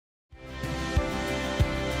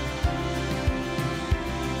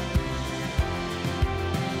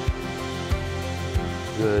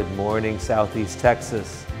Good morning, Southeast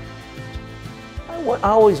Texas. I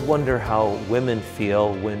always wonder how women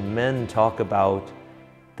feel when men talk about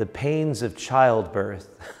the pains of childbirth.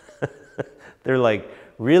 They're like,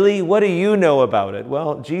 really? What do you know about it?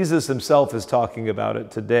 Well, Jesus himself is talking about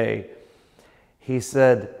it today. He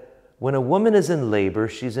said, when a woman is in labor,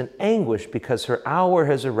 she's in anguish because her hour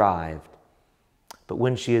has arrived. But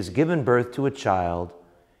when she has given birth to a child,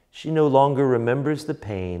 she no longer remembers the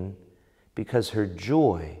pain because her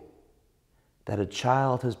joy that a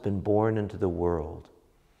child has been born into the world.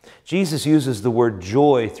 Jesus uses the word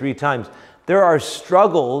joy 3 times. There are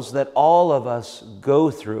struggles that all of us go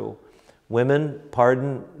through. Women,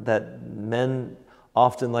 pardon that men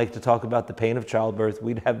often like to talk about the pain of childbirth.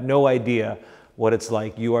 We'd have no idea what it's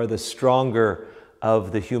like. You are the stronger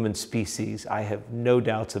of the human species. I have no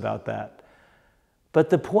doubts about that. But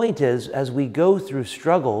the point is, as we go through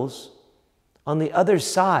struggles, on the other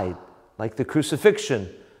side, like the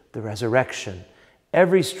crucifixion, the resurrection,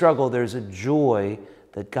 every struggle, there's a joy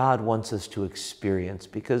that God wants us to experience.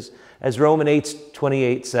 Because as Romans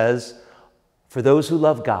 8:28 says, for those who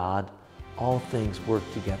love God, all things work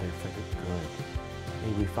together for the good.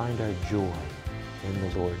 May we find our joy in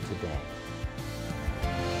the Lord today.